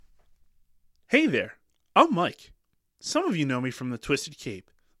Hey there, I'm Mike. Some of you know me from the Twisted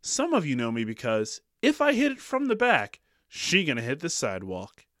Cape. Some of you know me because if I hit it from the back, she gonna hit the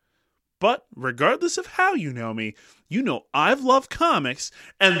sidewalk. But regardless of how you know me, you know I've loved comics,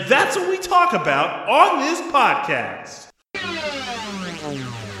 and that's what we talk about on this podcast.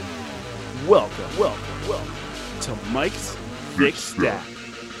 Welcome to Mike's Thick Stack.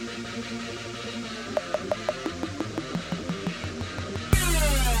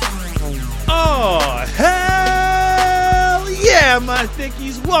 Oh, hell yeah, my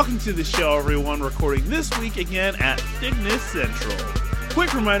thickies. Welcome to the show, everyone. Recording this week again at Thickness Central.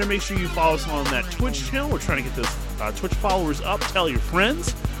 Quick reminder, make sure you follow us on that Twitch channel. We're trying to get those Twitch followers up. Tell your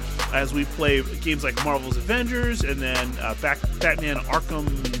friends as we play games like Marvel's Avengers and then Batman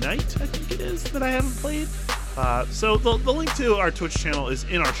Arkham Knight, I think it is, that I haven't played. So the link to our Twitch channel is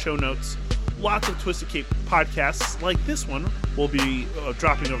in our show notes. Lots of Twisted Cape podcasts like this one will be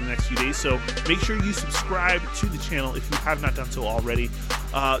dropping over the next few days, so make sure you subscribe to the channel if you have not done so already.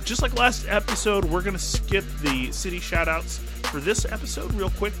 Just like last episode, we're going to skip the city shoutouts for this episode real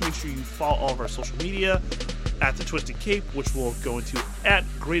quick. Make sure you follow all of our social media at the Twisted Cape, which we'll go into at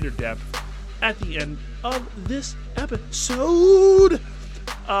greater depth at the end of this episode.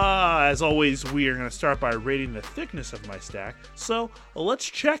 As always, we are going to start by rating the thickness of my stack. So let's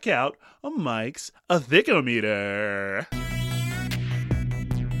check out Mike's Thickometer.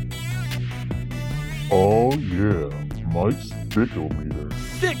 Oh yeah, Mike's Thickometer.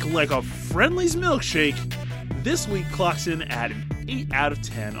 Thick like a Friendly's milkshake. This week clocks in at an 8 out of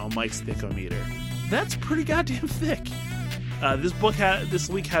 10 on Mike's Thickometer. That's pretty goddamn thick. This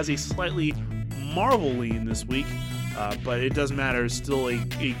week has a slightly Marvel lean this week. But it doesn't matter. It's still a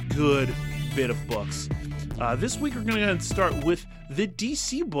good bit of books. This week we're going to start with the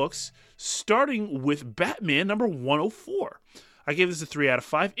DC books, starting with Batman number 104. I gave this a 3 out of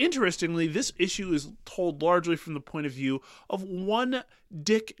 5. Interestingly, this issue is told largely from the point of view of one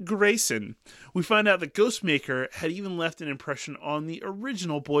Dick Grayson. We find out that Ghostmaker had even left an impression on the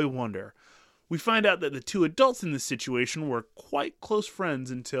original Boy Wonder. We find out that the two adults in this situation were quite close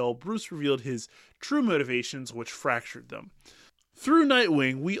friends until Bruce revealed his true motivations, which fractured them. Through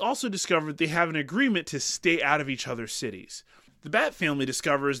Nightwing, we also discovered they have an agreement to stay out of each other's cities. The Bat family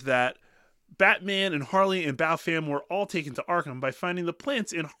discovers that Batman and Harley and Baufam were all taken to Arkham by finding the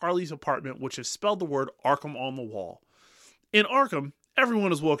plants in Harley's apartment, which have spelled the word Arkham on the wall. In Arkham,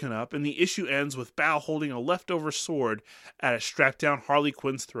 everyone is woken up, and the issue ends with Bao holding a leftover sword at a strapped-down Harley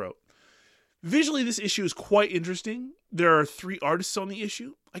Quinn's throat. Visually, this issue is quite interesting. There are 3 artists on the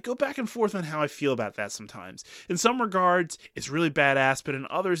issue. I go back and forth on how I feel about that sometimes. In some regards, it's really badass, but in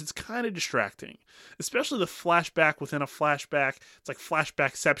others, it's kind of distracting. Especially the flashback within a flashback. It's like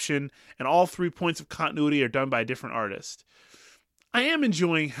flashbackception, and all 3 points of continuity are done by a different artist. I am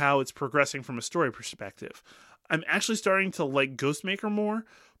enjoying how it's progressing from a story perspective. I'm actually starting to like Ghostmaker more,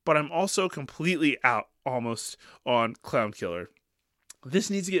 but I'm also completely out almost on Clown Killer.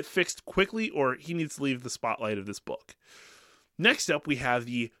 This needs to get fixed quickly, or he needs to leave the spotlight of this book. Next up, we have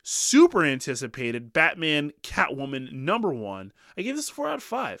the super anticipated Batman Catwoman number 1. I gave this a 4 out of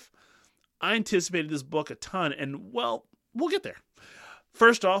 5. I anticipated this book a ton, and, well, we'll get there.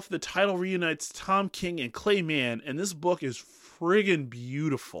 First off, the title reunites Tom King and Clay Mann, and this book is friggin'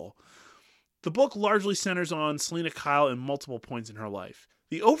 beautiful. The book largely centers on Selina Kyle in multiple points in her life.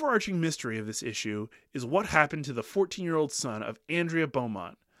 The overarching mystery of this issue is what happened to the 14-year-old son of Andrea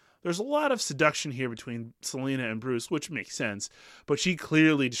Beaumont. There's a lot of seduction here between Selina and Bruce, which makes sense, but she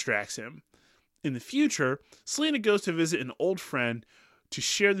clearly distracts him. In the future, Selina goes to visit an old friend to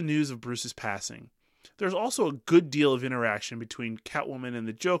share the news of Bruce's passing. There's also a good deal of interaction between Catwoman and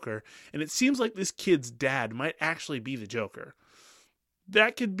the Joker, and it seems like this kid's dad might actually be the Joker.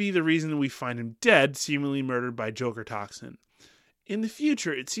 That could be the reason we find him dead, seemingly murdered by Joker toxin. In the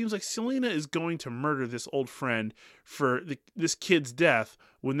future, it seems like Selina is going to murder this old friend for this kid's death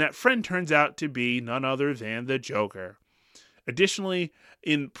when that friend turns out to be none other than the Joker. Additionally,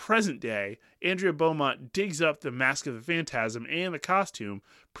 in present day, Andrea Beaumont digs up the Mask of the Phantasm and the costume,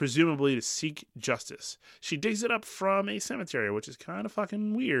 presumably to seek justice. She digs it up from a cemetery, which is kind of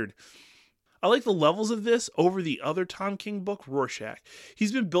fucking weird. I like the levels of this over the other Tom King book, Rorschach.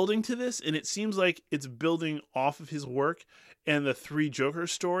 He's been building to this, and it seems like it's building off of his work and the 3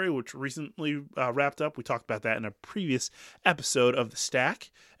 Jokers story, which recently wrapped up. We talked about that in a previous episode of The Stack,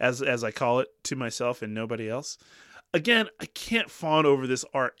 as I call it to myself and nobody else. Again, I can't fawn over this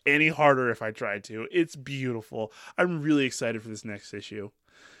art any harder if I tried to. It's beautiful. I'm really excited for this next issue.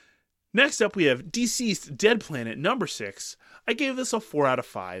 Next up, we have Deceased Dead Planet number 6. I gave this a 4 out of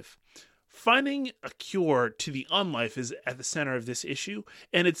 5. Finding a cure to the unlife is at the center of this issue,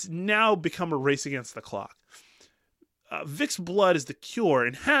 and it's now become a race against the clock. Vic's blood is the cure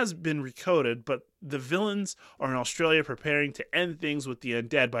and has been recoded, but the villains are in Australia preparing to end things with the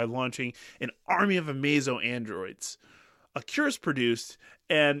undead by launching an army of Amazo androids. A cure is produced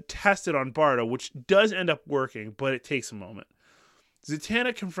and tested on Bardo, which does end up working, but it takes a moment.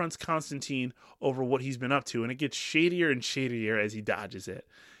 Zatanna confronts Constantine over what he's been up to, and it gets shadier and shadier as he dodges it.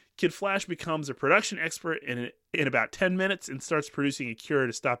 Kid Flash becomes a production expert in about 10 minutes and starts producing a cure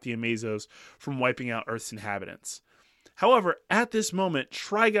to stop the Amazos from wiping out Earth's inhabitants. However, at this moment,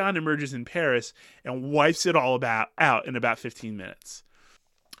 Trigon emerges in Paris and wipes it all out in about 15 minutes.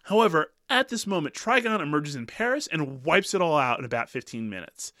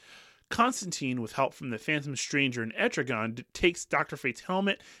 Constantine, with help from the Phantom Stranger and Etrigan, takes Dr. Fate's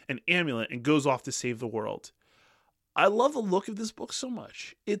helmet and amulet and goes off to save the world. I love the look of this book so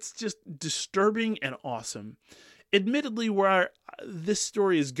much. It's just disturbing and awesome. Admittedly, where this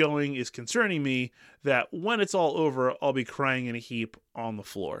story is going is concerning me, that when it's all over, I'll be crying in a heap on the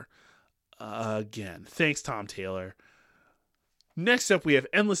floor. Again, thanks, Tom Taylor. Next up, we have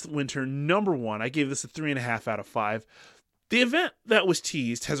Endless Winter #1. I gave this a 3.5 out of 5. The event that was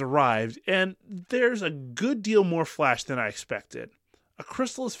teased has arrived, and there's a good deal more Flash than I expected. A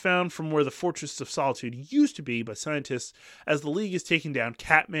crystal is found from where the Fortress of Solitude used to be by scientists as the League is taking down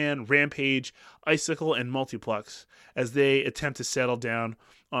Catman, Rampage, Icicle, and Multiplex as they attempt to settle down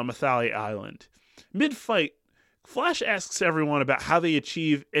on Mathalia Island. Mid-fight, Flash asks everyone about how they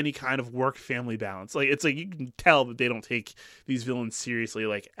achieve any kind of work-family balance. It's like you can tell that they don't take these villains seriously,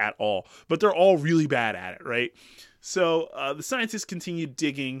 at all. But they're all really bad at it, right? So the scientists continue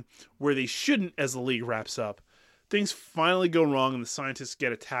digging where they shouldn't as the League wraps up. Things finally go wrong and the scientists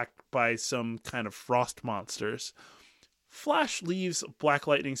get attacked by some kind of frost monsters. Flash leaves Black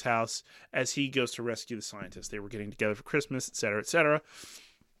Lightning's house as he goes to rescue the scientists. They were getting together for Christmas, etc., etc.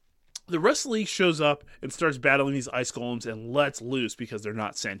 The rest of the League shows up and starts battling these ice golems and lets loose because they're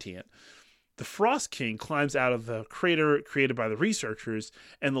not sentient. The Frost King climbs out of the crater created by the researchers,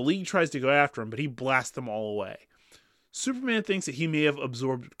 and the League tries to go after him, but he blasts them all away. Superman thinks that he may have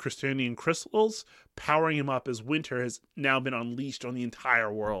absorbed Crystonian crystals, powering him up as winter has now been unleashed on the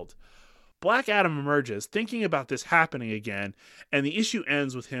entire world. Black Adam emerges, thinking about this happening again, and the issue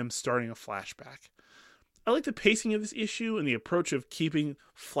ends with him starting a flashback. I like the pacing of this issue and the approach of keeping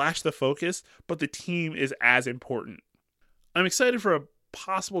Flash the focus, but the team is as important. I'm excited for a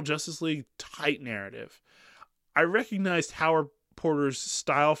possible Justice League tight narrative. I recognized Howard Porter's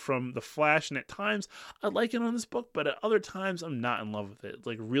style from The Flash, and at times I like it on this book, but at other times I'm not in love with it.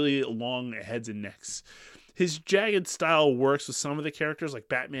 Really long heads and necks. His jagged style works with some of the characters like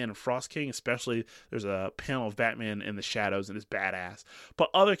Batman and Frost King, especially there's a panel of Batman in the shadows and it's badass. But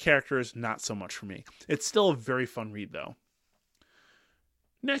other characters, not so much for me. It's still a very fun read though.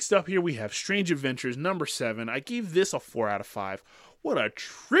 Next up here we have Strange Adventures #7. I gave this a 4 out of 5. What a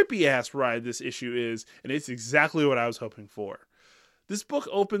trippy ass ride this issue is, and it's exactly what I was hoping for. This book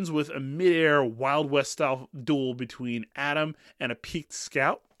opens with a mid-air Wild West style duel between Adam and a peaked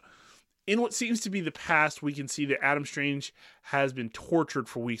scout. In what seems to be the past, we can see that Adam Strange has been tortured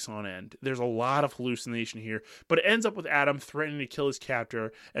for weeks on end. There's a lot of hallucination here, but it ends up with Adam threatening to kill his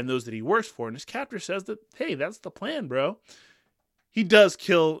captor and those that he works for, and his captor says that, hey, that's the plan, bro. He does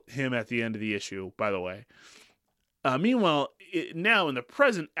kill him at the end of the issue, by the way. Meanwhile, now in the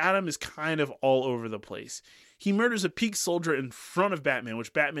present, Adam is kind of all over the place. He murders a peaked soldier in front of Batman,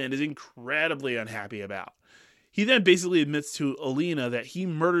 which Batman is incredibly unhappy about. He then basically admits to Alina that he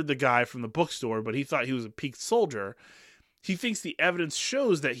murdered the guy from the bookstore, but he thought he was a peaked soldier. He thinks the evidence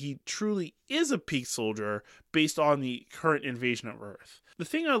shows that he truly is a peaked soldier based on the current invasion of Earth. The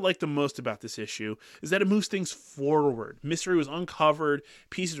thing I like the most about this issue is that it moves things forward. Mystery was uncovered,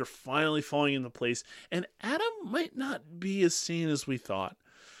 pieces are finally falling into place, and Adam might not be as sane as we thought.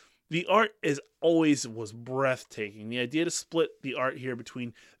 The art, as always, was breathtaking. The idea to split the art here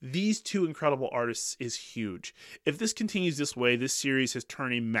between these two incredible artists is huge. If this continues this way, this series has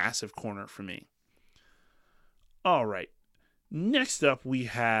turned a massive corner for me. All right. Next up, we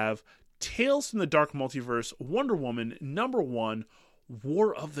have Tales from the Dark Multiverse, Wonder Woman #1,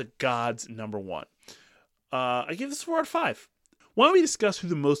 War of the Gods #1. I give this 4 out of 5. Why don't we discuss who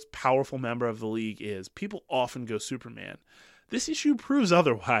the most powerful member of the League is? People often go Superman. This issue proves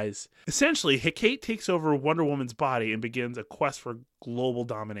otherwise. Essentially, Hecate takes over Wonder Woman's body and begins a quest for global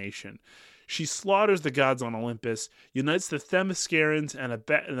domination. She slaughters the gods on Olympus, unites the Themyscirans and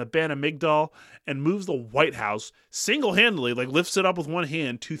the Bana Migdal, and moves the White House single-handedly, lifts it up with one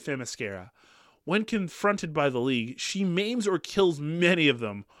hand, to Themyscira. When confronted by the League, she maims or kills many of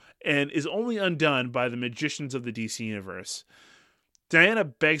them, and is only undone by the magicians of the DC Universe. Diana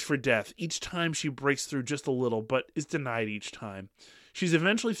begs for death each time she breaks through just a little, but is denied each time. She's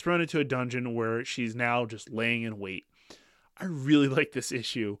eventually thrown into a dungeon where she's now just laying in wait. I really like this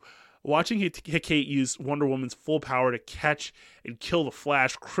issue. Watching Kate use Wonder Woman's full power to catch and kill the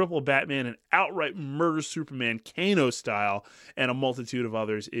Flash, cripple Batman, and outright murder Superman Kano style, and a multitude of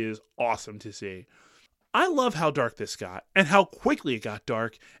others is awesome to see. I love how dark this got, and how quickly it got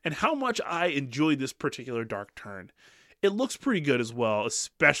dark, and how much I enjoyed this particular dark turn. It looks pretty good as well,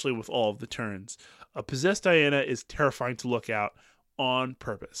 especially with all of the turns. A possessed Diana is terrifying to look at on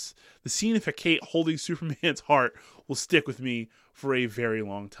purpose. The scene of Kate holding Superman's heart will stick with me for a very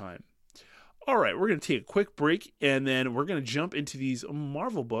long time. All right, we're going to take a quick break, and then we're going to jump into these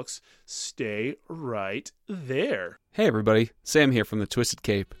Marvel books. Stay right there. Hey everybody, Sam here from the Twisted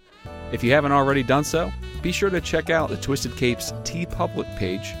Cape. If you haven't already done so, be sure to check out the Twisted Cape's TeePublic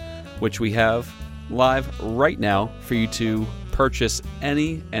page, which we have live right now for you to purchase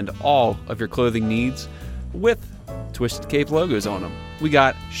any and all of your clothing needs with Twisted Cape logos on them. We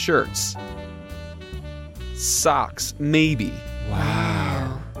got shirts, socks, maybe.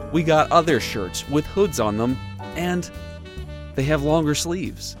 Wow. We got other shirts with hoods on them, and they have longer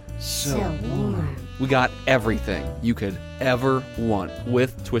sleeves. So warm. We got everything you could ever want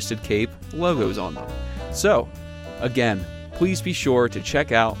with Twisted Cape logos on them. So, again, please be sure to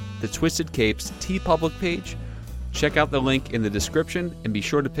check out the Twisted Cape's TeePublic page. Check out the link in the description and be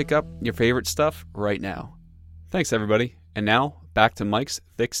sure to pick up your favorite stuff right now. Thanks, everybody. And now, back to Mike's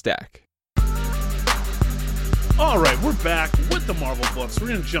Thick Stack. All right, we're back with the Marvel books. We're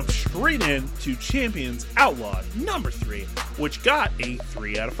going to jump straight into Champions Outlawed number 3, which got a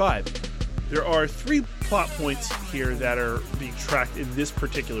 3 out of 5. There are 3 plot points here that are being tracked in this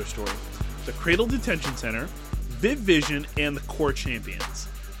particular story. The Cradle Detention Center, Viv Vision, and the Core Champions.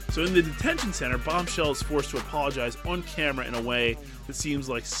 So in the detention center, Bombshell is forced to apologize on camera in a way that seems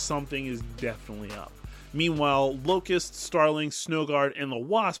like something is definitely up. Meanwhile, Locust, Starling, Snowguard, and the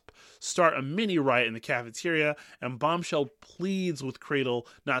Wasp start a mini riot in the cafeteria, and Bombshell pleads with Cradle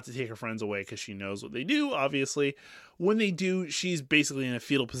not to take her friends away because she knows what they do, obviously. When they do, she's basically in a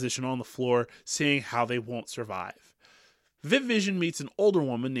fetal position on the floor, saying how they won't survive. Viv Vision meets an older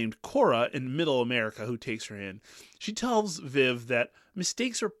woman named Cora in Middle America who takes her in. She tells Viv that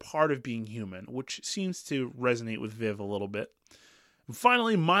mistakes are part of being human, which seems to resonate with Viv a little bit. And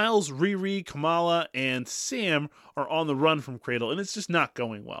finally, Miles, Riri, Kamala, and Sam are on the run from Cradle, and it's just not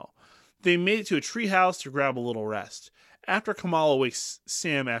going well. They made it to a treehouse to grab a little rest. After Kamala wakes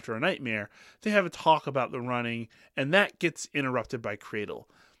Sam after a nightmare, they have a talk about the running, and that gets interrupted by Cradle.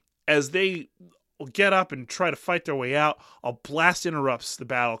 As they get up and try to fight their way out, a blast interrupts the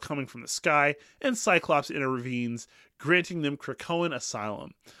battle coming from the sky, and Cyclops intervenes, granting them Krakoan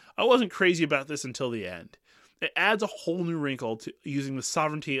asylum. I wasn't crazy about this until the end. It adds a whole new wrinkle to using the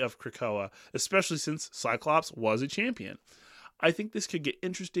sovereignty of Krakoa, especially since Cyclops was a champion. I think this could get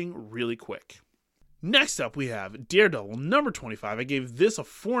interesting really quick. Next up, we have Daredevil number 25. I gave this a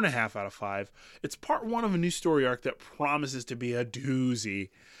 4.5 out of 5. It's part 1 of a new story arc that promises to be a doozy.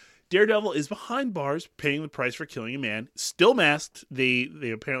 Daredevil is behind bars, paying the price for killing a man, still masked. They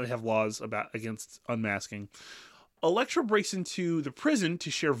apparently have laws against unmasking. Elektra breaks into the prison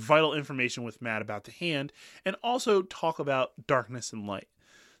to share vital information with Matt about the Hand, and also talk about darkness and light.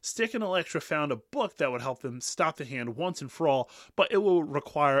 Stick and Elektra found a book that would help them stop the Hand once and for all, but it will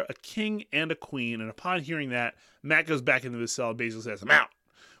require a king and a queen, and upon hearing that, Matt goes back into his cell and basically says, "I'm out."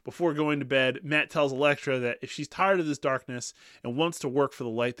 Before going to bed, Matt tells Elektra that if she's tired of this darkness and wants to work for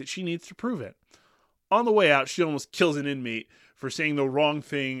the light, that she needs to prove it. On the way out, she almost kills an inmate for saying the wrong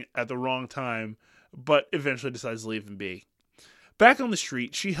thing at the wrong time, but eventually decides to leave him be. Back on the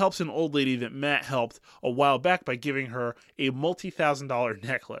street, she helps an old lady that Matt helped a while back by giving her a multi-$1,000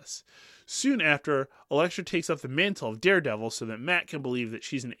 necklace. Soon after, Elektra takes up the mantle of Daredevil so that Matt can believe that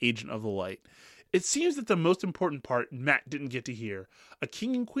she's an agent of the light. It seems that the most important part Matt didn't get to hear. A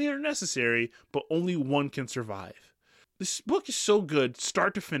king and queen are necessary, but only one can survive. This book is so good,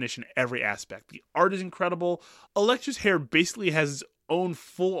 start to finish in every aspect. The art is incredible. Elektra's hair basically has its own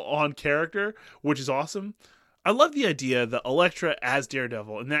full-on character, which is awesome. I love the idea that Elektra as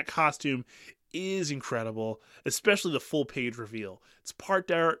Daredevil in that costume is incredible, especially the full-page reveal. It's part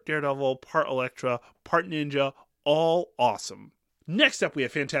Daredevil, part Elektra, part Ninja, all awesome. Next up, we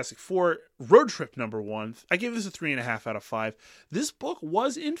have Fantastic Four, Road Trip number 1. I gave this a 3.5 out of 5. This book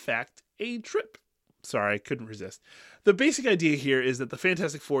was, in fact, a trip. Sorry, I couldn't resist. The basic idea here is that the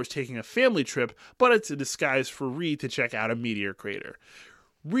Fantastic Four is taking a family trip, but it's a disguise for Reed to check out a meteor crater.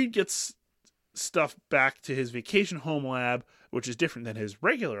 Reed gets stuff back to his vacation home lab, which is different than his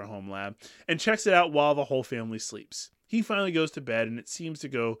regular home lab, and checks it out while the whole family sleeps. He finally goes to bed, and it seems to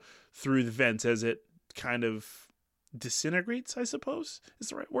go through the vents as it kind of disintegrates, I suppose is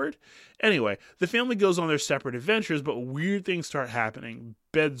the right word. Anyway, the family goes on their separate adventures, but weird things start happening.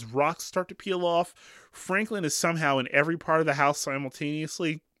 Bed's rocks start to peel off. Franklin is somehow in every part of the house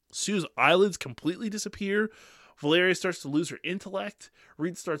simultaneously. Sue's eyelids completely disappear. Valeria starts to lose her intellect.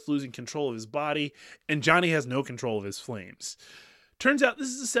 Reed starts losing control of his body. And Johnny has no control of his flames. Turns out this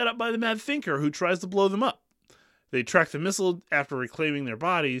is a setup by the Mad Thinker who tries to blow them up. They track the missile after reclaiming their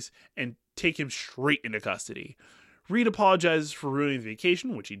bodies and take him straight into custody. Reed apologizes for ruining the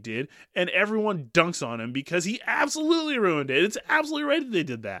vacation, which he did, and everyone dunks on him because he absolutely ruined it. It's absolutely right that they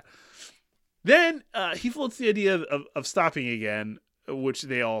did that. Then he floats the idea of stopping again, which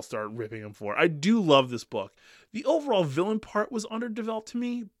they all start ripping him for. I do love this book. The overall villain part was underdeveloped to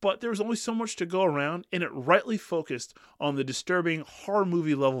me, but there was only so much to go around, and it rightly focused on the disturbing horror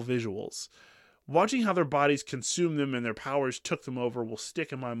movie level visuals. Watching how their bodies consumed them and their powers took them over will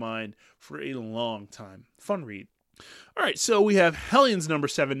stick in my mind for a long time. Fun read. All right, so we have Hellions number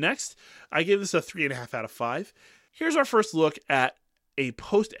 7 next. I gave this a 3.5 out of 5. Here's our first look at a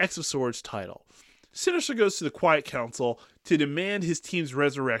post-X of Swords title. Sinister goes to the Quiet Council to demand his team's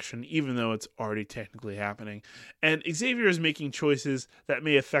resurrection, even though it's already technically happening, and Xavier is making choices that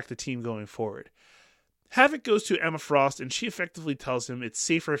may affect the team going forward. Havoc goes to Emma Frost, and she effectively tells him it's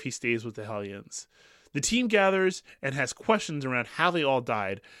safer if he stays with the Hellions. The team gathers and has questions around how they all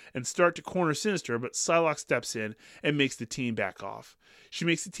died and start to corner Sinister, but Psylocke steps in and makes the team back off. She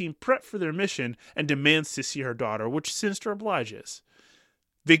makes the team prep for their mission and demands to see her daughter, which Sinister obliges.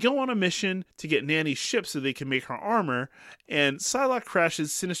 They go on a mission to get Nanny's ship so they can make her armor, and Psylocke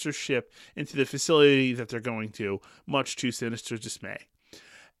crashes Sinister's ship into the facility that they're going to, much to Sinister's dismay.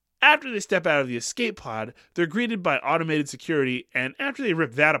 After they step out of the escape pod, they're greeted by automated security, and after they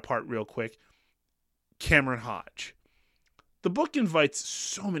rip that apart real quick, Cameron Hodge. The book invites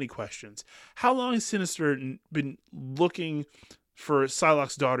so many questions. How long has Sinister been looking for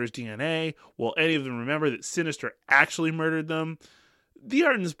Psylocke's daughter's DNA? Will any of them remember that Sinister actually murdered them? The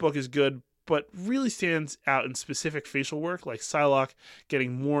art in this book is good, but really stands out in specific facial work, like Psylocke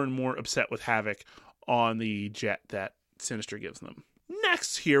getting more and more upset with Havoc on the jet that Sinister gives them.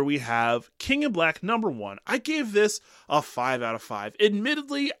 Next, here we have King in Black number 1. I gave this a 5 out of 5.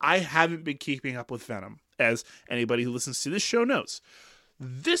 Admittedly, I haven't been keeping up with Venom, as anybody who listens to this show knows.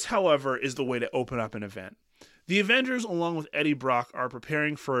 This, however, is the way to open up an event. The Avengers, along with Eddie Brock, are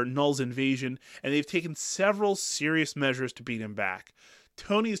preparing for Null's invasion, and they've taken several serious measures to beat him back.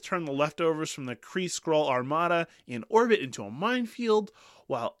 Tony has turned the leftovers from the Kree-Skrull armada in orbit into a minefield,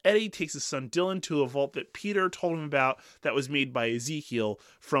 while Eddie takes his son Dylan to a vault that Peter told him about that was made by Ezekiel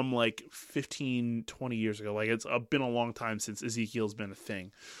from like 15, 20 years ago. Like, it's been a long time since Ezekiel's been a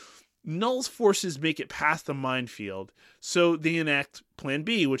thing. Null's forces make it past the minefield, so they enact Plan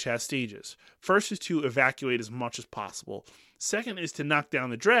B, which has stages. First is to evacuate as much as possible. Second is to knock down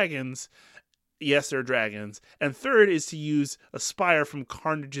the dragons. Yes, they're dragons. And third is to use a spire from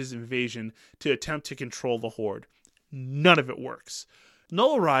Carnage's invasion to attempt to control the Horde. None of it works.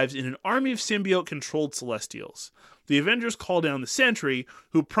 Null arrives in an army of symbiote-controlled Celestials. The Avengers call down the Sentry,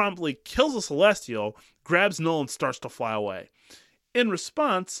 who promptly kills a Celestial, grabs Null and starts to fly away. In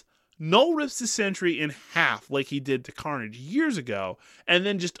response, Null rips the Sentry in half like he did to Carnage years ago, and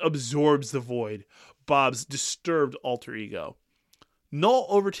then just absorbs the Void, Bob's disturbed alter ego. Null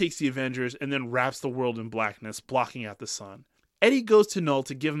overtakes the Avengers and then wraps the world in blackness, blocking out the sun. Eddie goes to Null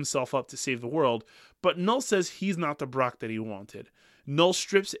to give himself up to save the world, but Null says he's not the Brock that he wanted. Null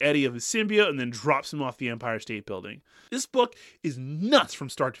strips Eddie of his symbiote and then drops him off the Empire State Building. This book is nuts from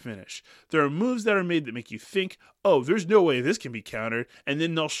start to finish. There are moves that are made that make you think, oh, there's no way this can be countered, and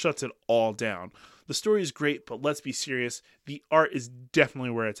then Null shuts it all down. The story is great, but let's be serious, the art is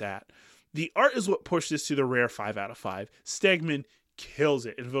definitely where it's at. The art is what pushed this to the rare 5 out of 5. Stegman kills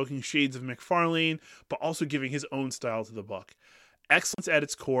it, invoking shades of McFarlane, but also giving his own style to the book. Excellence at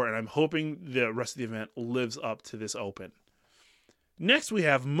its core, and I'm hoping the rest of the event lives up to this open. Next, we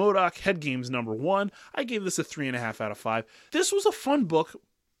have MODOK Head Games number 1. I gave this a 3.5 out of 5. This was a fun book,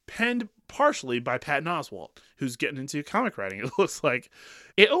 penned partially by Patton Oswalt, who's getting into comic writing, it looks like.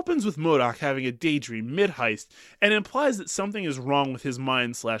 It opens with MODOK having a daydream mid-heist, and implies that something is wrong with his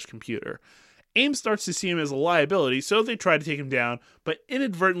mind/computer. AIM starts to see him as a liability, so they try to take him down, but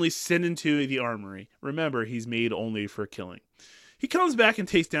inadvertently send him to the armory. Remember, he's made only for killing. He comes back and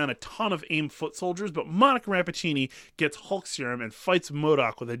takes down a ton of AIM foot soldiers, but Monica Rappaccini gets Hulk serum and fights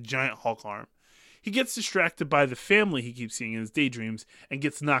MODOK with a giant Hulk arm. He gets distracted by the family he keeps seeing in his daydreams and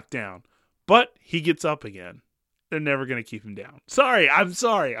gets knocked down, but he gets up again. They're never going to keep him down. I'm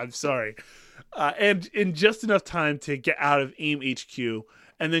sorry. And in just enough time to get out of AIM HQ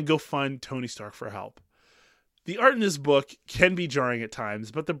and then go find Tony Stark for help. The art in this book can be jarring at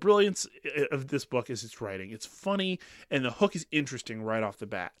times, but the brilliance of this book is its writing. It's funny, and the hook is interesting right off the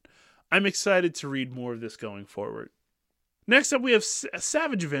bat. I'm excited to read more of this going forward. Next up, we have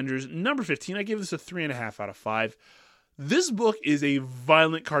Savage Avengers, number 15. I gave this a 3.5 out of 5. This book is a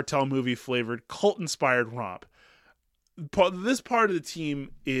violent cartel movie-flavored, cult-inspired romp. This part of the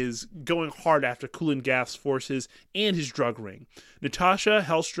team is going hard after Kulan Gath's forces and his drug ring. Natasha,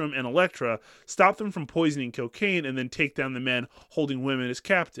 Hellstrom, and Elektra stop them from poisoning cocaine and then take down the men holding women as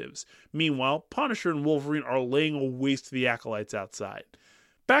captives. Meanwhile, Punisher and Wolverine are laying waste to the acolytes outside.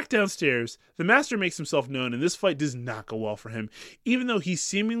 Back downstairs, the Master makes himself known, and this fight does not go well for him, even though he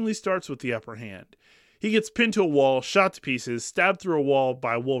seemingly starts with the upper hand. He gets pinned to a wall, shot to pieces, stabbed through a wall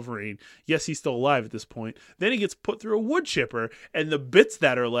by Wolverine. Yes, he's still alive at this point. Then he gets put through a wood chipper, and the bits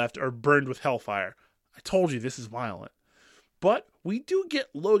that are left are burned with hellfire. I told you, this is violent. But we do get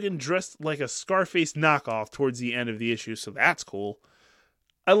Logan dressed like a Scarface knockoff towards the end of the issue, so that's cool.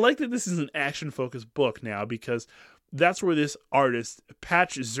 I like that this is an action-focused book now, because that's where this artist,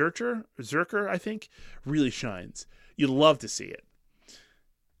 Patch Zerker, I think, really shines. You'd love to see it.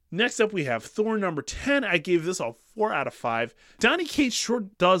 Next up, we have Thor number 10. I gave this a 4 out of 5. Donny Cates sure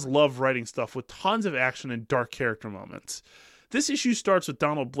does love writing stuff with tons of action and dark character moments. This issue starts with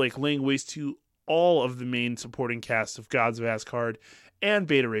Donald Blake laying waste to all of the main supporting cast of Gods of Asgard and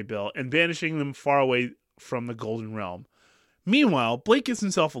Beta Ray Bill and banishing them far away from the Golden Realm. Meanwhile, Blake gives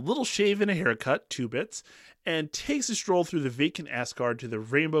himself a little shave and a haircut, 2 bits, and takes a stroll through the vacant Asgard to the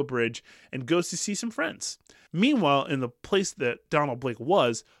Rainbow Bridge and goes to see some friends. Meanwhile, in the place that Donald Blake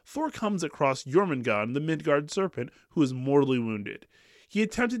was, Thor comes across Jormungand, the Midgard serpent, who is mortally wounded. He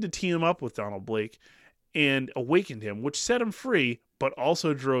attempted to team up with Donald Blake and awakened him, which set him free, but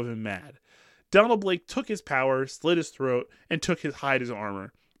also drove him mad. Donald Blake took his power, slit his throat, and took his hide as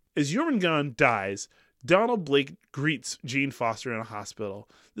armor. As Jormungand dies, Donald Blake greets Jane Foster in a hospital.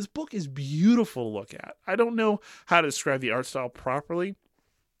 This book is beautiful to look at. I don't know how to describe the art style properly,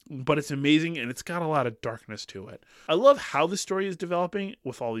 but it's amazing, and it's got a lot of darkness to it. I love how the story is developing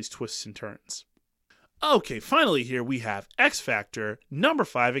with all these twists and turns. Okay, finally here we have X Factor, number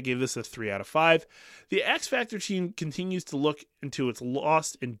 5. I gave this a 3 out of 5. The X Factor team continues to look into its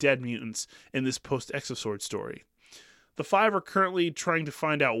lost and dead mutants in this post-Exosword story. The 5 are currently trying to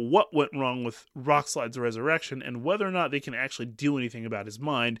find out what went wrong with Rockslide's resurrection and whether or not they can actually do anything about his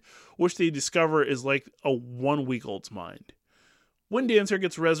mind, which they discover is like a 1-week-old's mind. Winddancer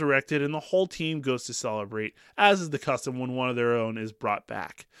gets resurrected and the whole team goes to celebrate, as is the custom when one of their own is brought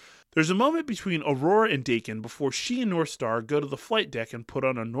back. There's a moment between Aurora and Daken before she and Northstar go to the flight deck and put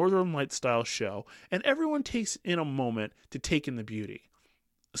on a Northern Lights-style show, and everyone takes in a moment to take in the beauty.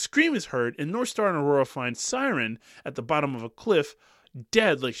 A scream is heard, and Northstar and Aurora find Siren at the bottom of a cliff,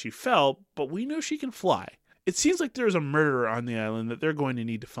 dead like she fell, but we know she can fly. It seems like there's a murderer on the island that they're going to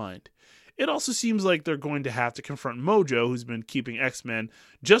need to find. It also seems like they're going to have to confront Mojo, who's been keeping X-Men,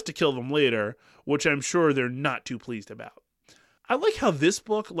 just to kill them later, which I'm sure they're not too pleased about. I like how this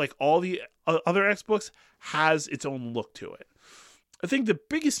book, like all the other X books, has its own look to it. I think the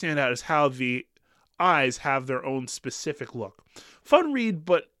biggest standout is how the eyes have their own specific look. Fun read,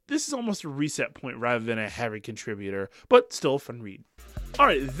 but this is almost a reset point rather than a heavy contributor, but still a fun read.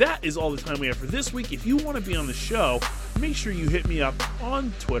 Alright, that is all the time we have for this week. If you want to be on the show, make sure you hit me up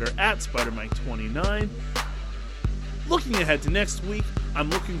on Twitter at SpiderMike29. Looking ahead to next week, I'm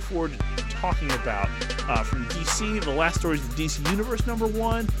looking forward to talking about from DC, the last stories of DC Universe number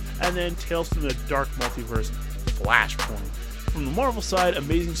 1, and then Tales from the Dark Multiverse Flashpoint. From the Marvel side,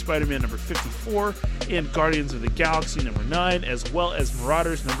 Amazing Spider-Man number 54 and Guardians of the Galaxy number 9, as well as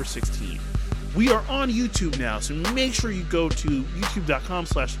Marauders number 16. We are on YouTube now, so make sure you go to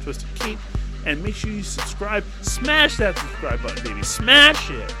youtube.com/twistedcape and make sure you subscribe. Smash that subscribe button, baby. Smash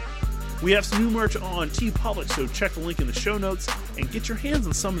it. We have some new merch on TeePublic, so check the link in the show notes and get your hands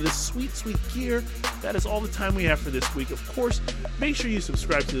on some of this sweet, sweet gear. That is all the time we have for this week. Of course, make sure you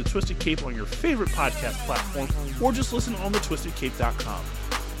subscribe to The Twisted Cape on your favorite podcast platform or just listen on thetwistedcape.com.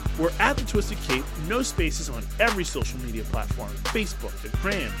 We're at The Twisted Cape, no spaces on every social media platform: Facebook, the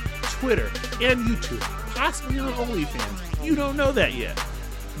Gram, Twitter, and YouTube. Possibly on OnlyFans. You don't know that yet.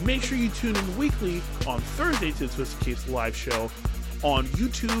 Make sure you tune in weekly on Thursday to The Twisted Cape's live show on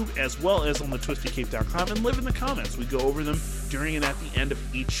YouTube as well as on thetwistedcape.com, and live in the comments. We go over them during and at the end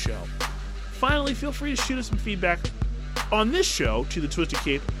of each show. Finally, feel free to shoot us some feedback on this show to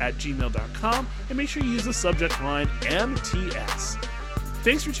thetwistedcape@gmail.com, and make sure you use the subject line MTS.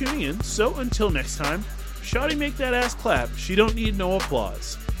 Thanks for tuning in. So until next time, Shawty make that ass clap. She don't need no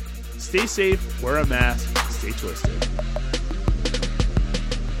applause. Stay safe, wear a mask, stay twisted.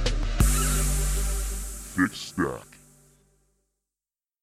 Thick stack.